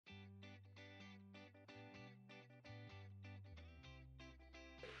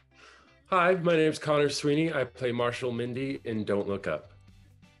Hi, my name is Conor Sweeney. I play Marshall Mindy in Don't Look Up.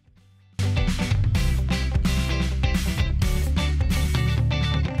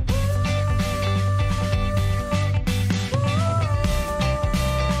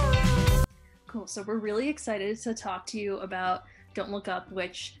 Cool. So we're really excited to talk to you about Don't Look Up,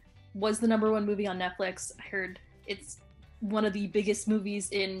 which was the #1 movie on Netflix. I heard it's one of the biggest movies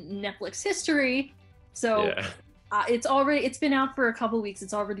in Netflix history. So Yeah, it's been out for a couple weeks.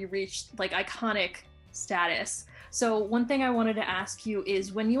 It's already reached like iconic status. So one thing I wanted to ask you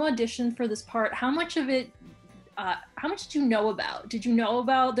is, when you auditioned for this part, how much did you know about? Did you know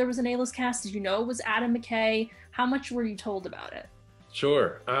about there was an A-list cast? Did you know it was Adam McKay? How much were you told about it?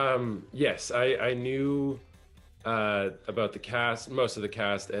 sure. Yes, I knew about the cast, most of the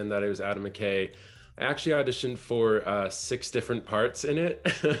cast, and that it was Adam McKay. I actually auditioned for 6 different parts in it.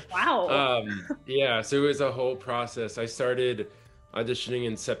 Wow. Yeah, so it was a whole process. I started auditioning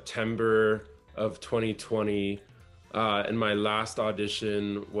in September of 2020, and my last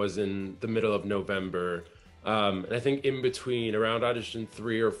audition was in the middle of November. And I think in between, around audition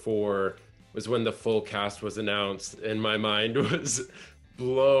 3 or 4, was when the full cast was announced, and my mind was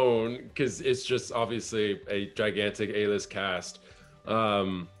blown because it's just obviously a gigantic A-list cast.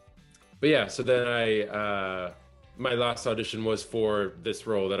 But yeah, so then my last audition was for this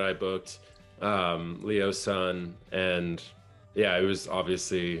role that I booked, Leo's son, and yeah, it was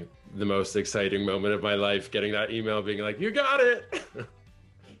obviously the most exciting moment of my life, getting that email being like, "You got it."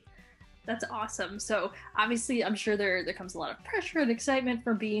 That's awesome. So obviously, I'm sure there comes a lot of pressure and excitement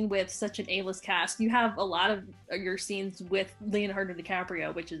from being with such an A-list cast. You have a lot of your scenes with Leonardo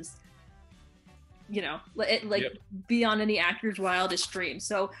DiCaprio, which is, Yep. beyond any actor's wildest dream.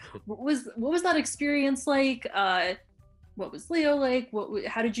 So what was that experience like? What was Leo like?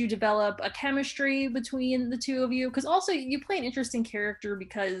 How did you develop a chemistry between the two of you? Because also you play an interesting character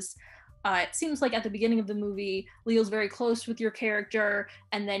because it seems like at the beginning of the movie, Leo's very close with your character,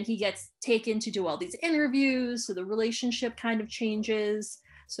 and then he gets taken to do all these interviews, so the relationship kind of changes.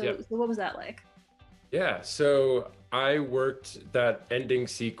 So, Yep. so what was that like? Yeah, so I worked that ending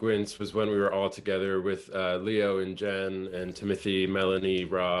sequence was when we were all together with Leo and Jen and Timothy, Melanie,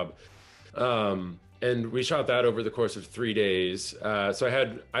 Rob. And we shot that over the course of 3 days.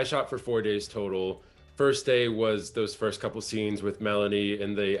 So I shot for 4 days total. First day was those first couple scenes with Melanie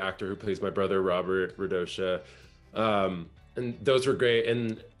and the actor who plays my brother, Robert Rodosha. And those were great.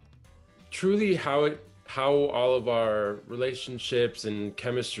 And truly how all of our relationships and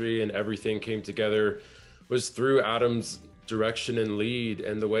chemistry and everything came together was through Adam's direction and lead.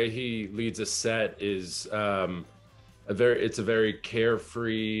 And the way he leads a set is it's a very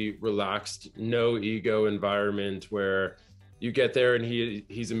carefree, relaxed, no ego environment where you get there and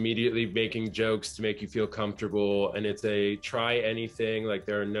he's immediately making jokes to make you feel comfortable, and it's a try anything, like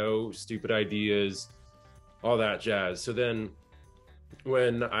there are no stupid ideas, all that jazz. So then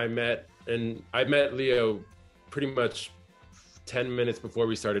when I met Leo pretty much 10 minutes before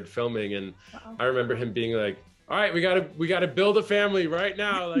we started filming, and Wow. I remember him being like, "All right, we gotta build a family right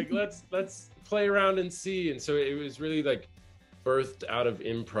now. Like let's play around and see." And so it was really like birthed out of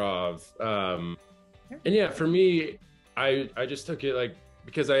improv. And yeah, for me, I just took it like,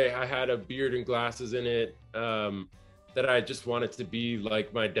 because I had a beard and glasses in it, that I just wanted to be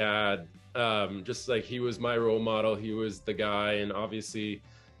like my dad. Just like he was my role model, he was the guy. And obviously,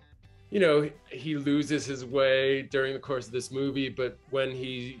 he loses his way during the course of this movie, but when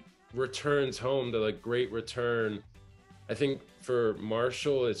he returns home, the like great return, I think for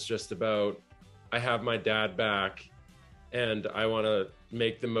Marshall, it's just about, I have my dad back and I want to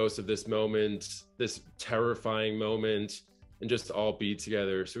make the most of this moment, this terrifying moment, and just all be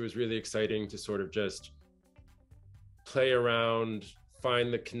together. So it was really exciting to sort of just play around,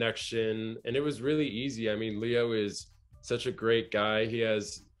 find the connection. And it was really easy. I mean, Leo is such a great guy.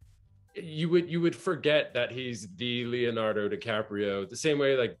 You would forget that he's the Leonardo DiCaprio, the same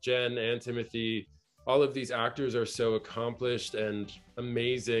way like Jen and Timothy, all of these actors are so accomplished and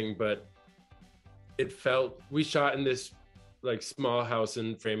amazing. But we shot in this like small house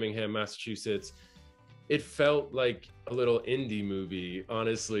in Framingham, Massachusetts. It felt like a little indie movie,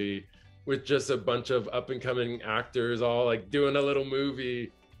 honestly, with just a bunch of up and coming actors all like doing a little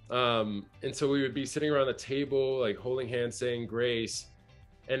movie. And so we would be sitting around the table, like holding hands, saying grace,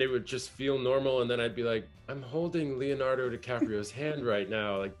 and it would just feel normal. And then I'd be like, I'm holding Leonardo DiCaprio's hand right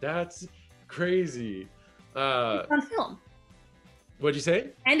now. Like, that's crazy. It's on film. What'd you say?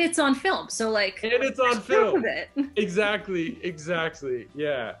 And it's on film. So like, And it's on proof of film. it. Exactly.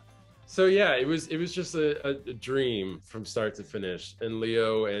 Yeah. So yeah, it was just a dream from start to finish. And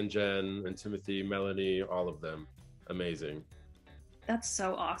Leo and Jen and Timothy, Melanie, all of them, amazing. That's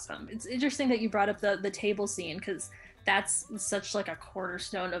so awesome. It's interesting that you brought up the table scene, because that's such like a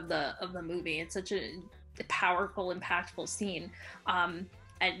cornerstone of the movie. It's such a powerful, impactful scene.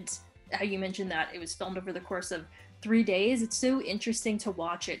 And how you mentioned that it was filmed over the course of 3 days. It's so interesting to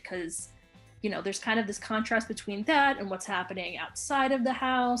watch it, because there's kind of this contrast between that and what's happening outside of the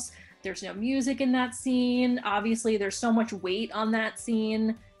house. There's no music in that scene. Obviously, there's so much weight on that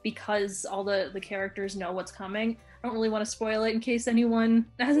scene because all the characters know what's coming. I don't really want to spoil it in case anyone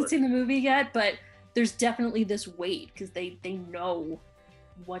hasn't seen the movie yet, but there's definitely this weight because they know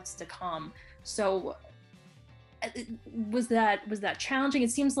what's to come. So was that challenging?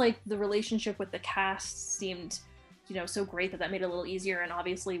 It seems like the relationship with the cast seemed so great that made it a little easier, and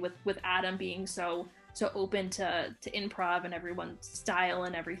obviously with Adam being so open to improv and everyone's style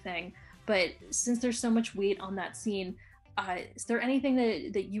and everything. But since there's so much weight on that scene, is there anything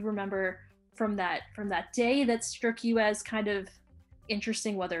that you remember from that day that struck you as kind of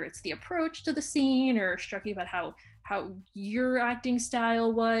interesting, whether it's the approach to the scene or struck you about how your acting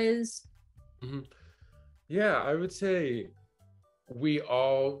style was? Mm-hmm. Yeah, I would say we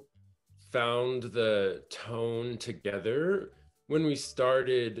all found the tone together. When we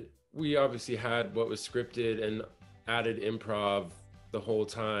started, we obviously had what was scripted and added improv the whole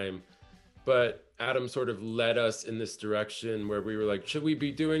time, but Adam sort of led us in this direction where we were like, should we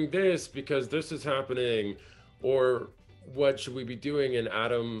be doing this because this is happening, or what should we be doing? And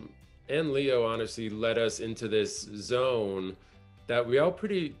Adam and Leo honestly led us into this zone that we all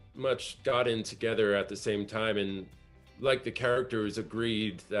pretty much got in together at the same time, and like the characters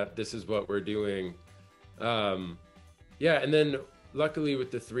agreed that this is what we're doing. Yeah, and then luckily with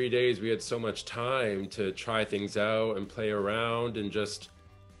the 3 days we had so much time to try things out and play around and just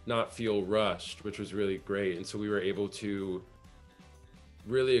not feel rushed, which was really great. And so we were able to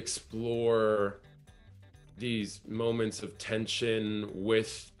really explore these moments of tension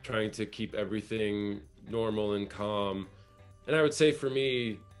with trying to keep everything normal and calm. And I would say for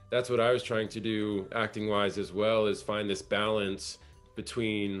me, that's what I was trying to do acting wise as well, is find this balance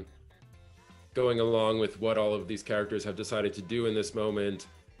between going along with what all of these characters have decided to do in this moment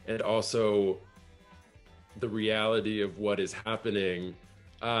and also the reality of what is happening.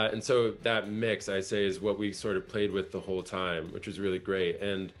 And so that mix, I say, is what we sort of played with the whole time, which was really great.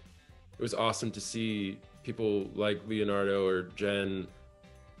 And it was awesome to see people like Leonardo or Jen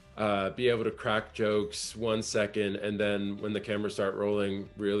be able to crack jokes 1 second, and then when the cameras start rolling,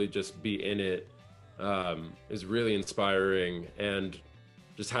 really just be in it, is really inspiring. And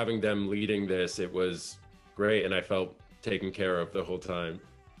just having them leading this, it was great, and I felt taken care of the whole time.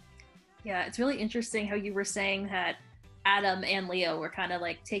 Yeah, it's really interesting how you were saying that Adam and Leo were kind of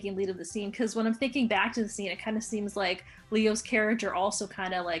like taking lead of the scene, because when I'm thinking back to the scene, it kind of seems like Leo's character also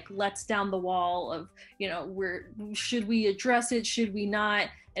kind of like lets down the wall of, should we address it, should we not?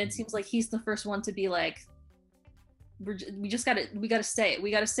 And it seems like he's the first one to be like, we gotta say it. We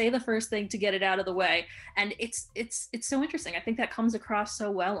gotta say the first thing to get it out of the way. And it's so interesting. I think that comes across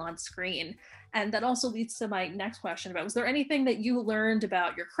so well on screen. And that also leads to my next question about, was there anything that you learned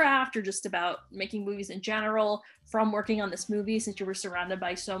about your craft or just about making movies in general from working on this movie, since you were surrounded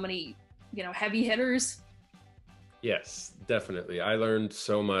by so many, heavy hitters? Yes, definitely. I learned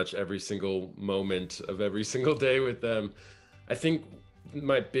so much every single moment of every single day with them. I think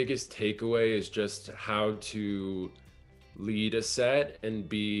my biggest takeaway is just how to lead a set and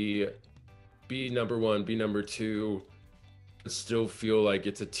be number one, be number two, but still feel like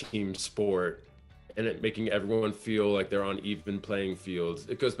it's a team sport, and it making everyone feel like they're on even playing fields.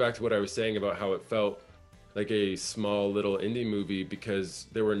 It goes back to what I was saying about how it felt like a small little indie movie because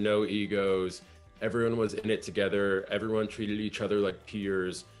there were no egos. Everyone was in it together. Everyone treated each other like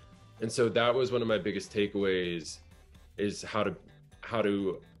peers. And so that was one of my biggest takeaways, is how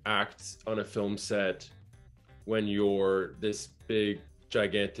to act on a film set when you're this big,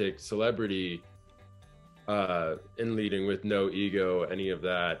 gigantic celebrity, in leading with no ego, any of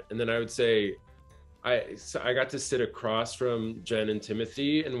that. And then I would say I got to sit across from Jen and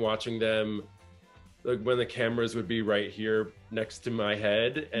Timothy and watching them, like when the cameras would be right here next to my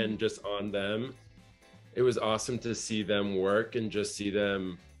head and just on them. It was awesome to see them work and just see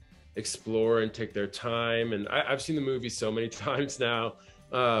them explore and take their time. And I've seen the movie so many times now.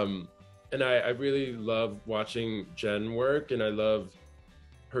 And I really love watching Jen work, and I love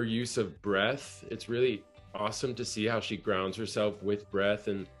her use of breath. It's really awesome to see how she grounds herself with breath.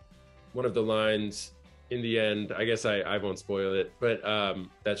 And one of the lines in the end, I guess I won't spoil it, but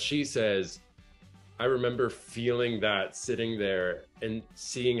that she says, I remember feeling that sitting there and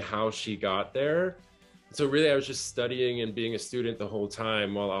seeing how she got there. So really I was just studying and being a student the whole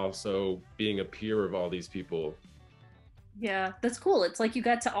time while also being a peer of all these people. Yeah, that's cool. It's like you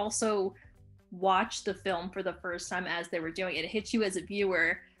got to also watch the film for the first time as they were doing it. It hits you as a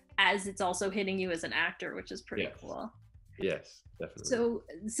viewer as it's also hitting you as an actor, which is pretty Yes. cool. Yes, definitely. So,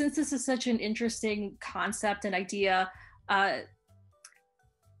 since this is such an interesting concept and idea, uh,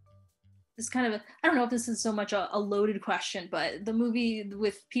 this kind of, I don't know if this is so much a loaded question, but the movie,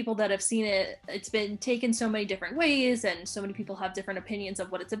 with people that have seen it, it's been taken so many different ways, and so many people have different opinions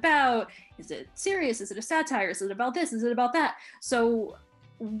of what it's about. Is it serious? Is it a satire? Is it about this? Is it about that? So,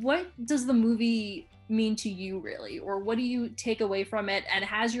 what does the movie mean to you, really? Or what do you take away from it? And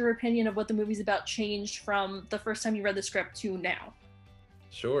has your opinion of what the movie's about changed from the first time you read the script to now?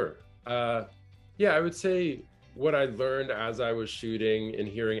 Sure. Yeah, I would say what I learned as I was shooting and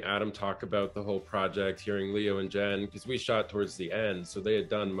hearing Adam talk about the whole project, hearing Leo and Jen, because we shot towards the end, so they had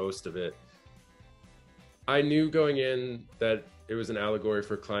done most of it. I knew going in that it was an allegory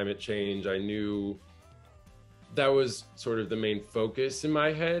for climate change. I knew that was sort of the main focus in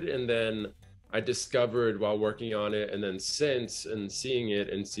my head. And then I discovered while working on it, and then since, and seeing it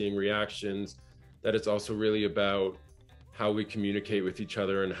and seeing reactions, that it's also really about how we communicate with each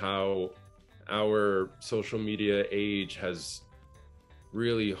other and how our social media age has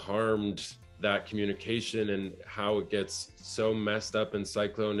really harmed that communication, and how it gets so messed up and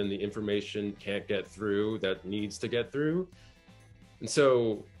cycloned and the information can't get through that needs to get through. And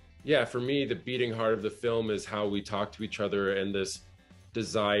so, yeah, for me, the beating heart of the film is how we talk to each other, and this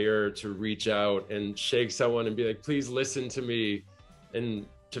desire to reach out and shake someone and be like, please listen to me, and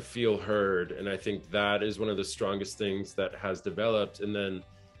to feel heard. And I think that is one of the strongest things that has developed. And then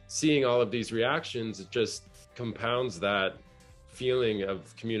seeing all of these reactions, it just compounds that feeling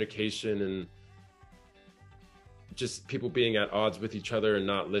of communication and just people being at odds with each other and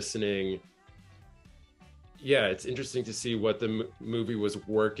not listening. Yeah, it's interesting to see what the movie was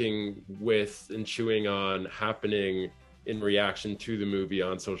working with and chewing on happening in reaction to the movie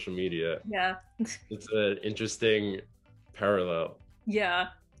on social media. Yeah. It's an interesting parallel. Yeah.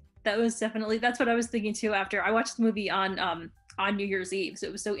 That's what I was thinking too after I watched the movie on New Year's Eve. So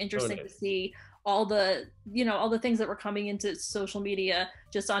it was so interesting to see all the things that were coming into social media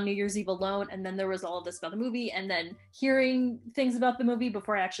just on New Year's Eve alone. And then there was all of this about the movie, and then hearing things about the movie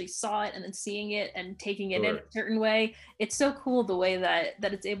before I actually saw it, and then seeing it and taking it in a certain way. It's so cool the way that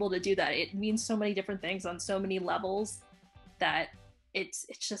it's able to do that. It means so many different things on so many levels that it's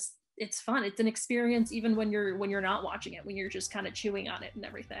fun. It's an experience even when you're not watching it, when you're just kind of chewing on it and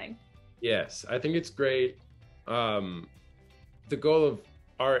everything. Yes, I think it's great. The goal of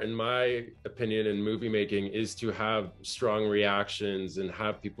art, in my opinion, in movie making is to have strong reactions and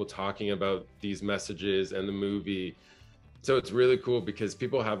have people talking about these messages and the movie. So it's really cool because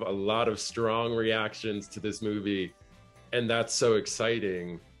people have a lot of strong reactions to this movie, and that's so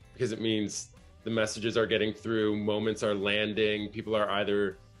exciting because it means the messages are getting through, moments are landing, people are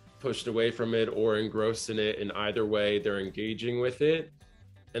either pushed away from it or engrossed in it. In either way, they're engaging with it,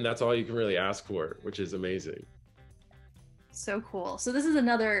 and that's all you can really ask for, which is amazing. So cool. So this is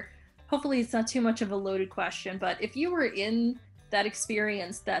another, hopefully it's not too much of a loaded question, but if you were in that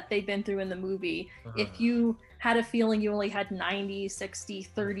experience that they've been through in the movie, if you had a feeling you only had 90, 60,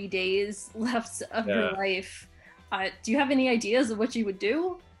 30 days left of your life, do you have any ideas of what you would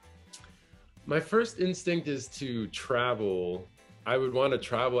do? My first instinct is to travel. I would want to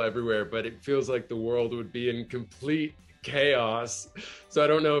travel everywhere, but it feels like the world would be in complete chaos. So I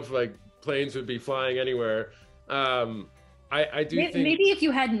don't know if like planes would be flying anywhere. I do think maybe if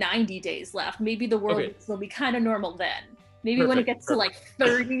you had 90 days left, maybe the world would still be kind of normal then. Maybe when it gets to like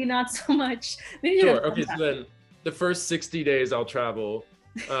 30, not so much. Maybe okay, so then the first 60 days I'll travel,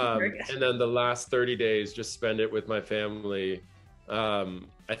 and then the last 30 days just spend it with my family.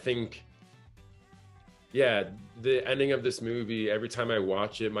 I think, yeah, the ending of this movie, every time I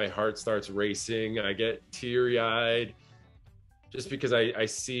watch it, my heart starts racing. I get teary-eyed just because I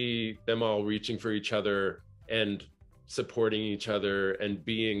see them all reaching for each other and supporting each other and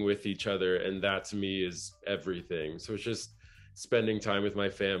being with each other, and that to me is everything. So it's just spending time with my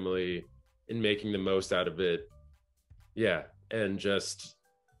family and making the most out of it, and just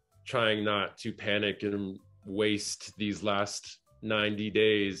trying not to panic and waste these last 90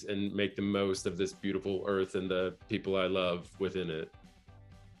 days and make the most of this beautiful earth and the people I love within it.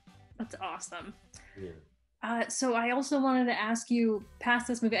 That's awesome. So I also wanted to ask you, past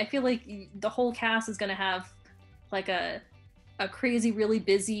this movie, I feel like the whole cast is going to have like a crazy, really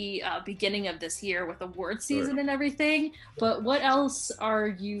busy beginning of this year with award season and everything. But what else are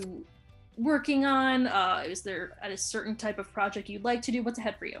you working on? Is there a certain type of project you'd like to do? What's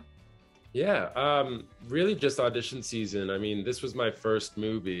ahead for you? Yeah, really just audition season. I mean, this was my first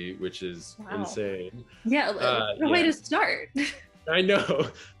movie, which is Wow. insane. Yeah, what a way to start. I know,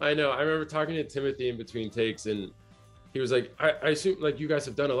 I know. I remember talking to Timothy in between takes, and he was like, I assume like you guys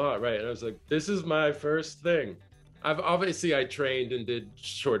have done a lot, right? And I was like, this is my first thing. I trained and did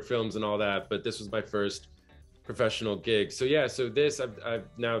short films and all that, but this was my first professional gig. So yeah, so this I've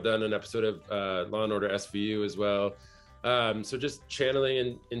now done an episode of Law and Order SVU as well. So just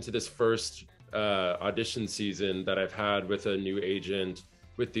channeling into this first audition season that I've had with a new agent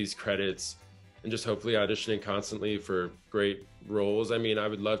with these credits, and just hopefully auditioning constantly for great roles. I mean, I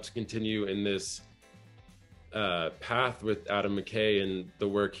would love to continue in this path with Adam McKay and the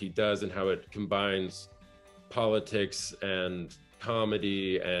work he does and how it combines politics and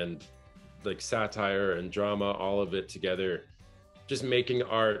comedy and like satire and drama, all of it together, just making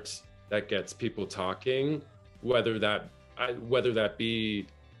art that gets people talking, whether that be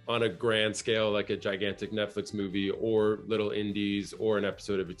on a grand scale like a gigantic Netflix movie or little indies or an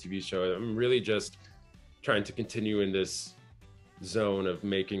episode of a TV show. I'm really just trying to continue in this zone of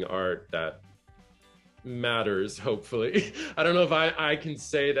making art that matters, hopefully. I don't know if I can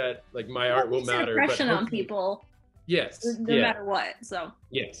say that like my art will matter, but impression on people. Yes. No matter what. So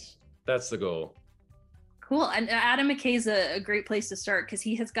yes, that's the goal. Cool. And Adam McKay's a great place to start because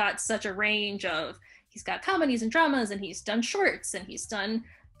he has got such a range of, he's got comedies and dramas, and he's done shorts, and he's done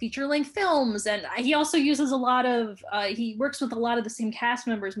feature-length films, and he also uses a lot of, he works with a lot of the same cast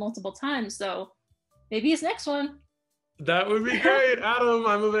members multiple times, so maybe his next one. That would be great. Adam,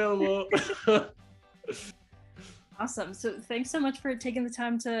 I'm available. Awesome. So thanks so much for taking the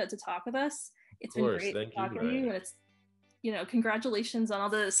time to talk with us. It's been great talking to you, and it's, you know, congratulations on all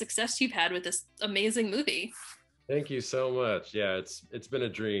the success you've had with this amazing movie. Thank you so much. Yeah, it's been a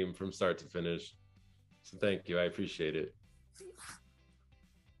dream from start to finish. So thank you. I appreciate it.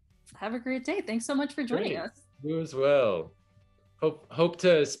 Have a great day. Thanks so much for joining us. You as well. Hope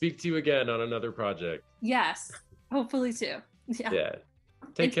to speak to you again on another project. Yes, hopefully too. Yeah.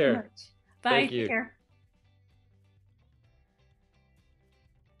 Take care. Bye. Take care.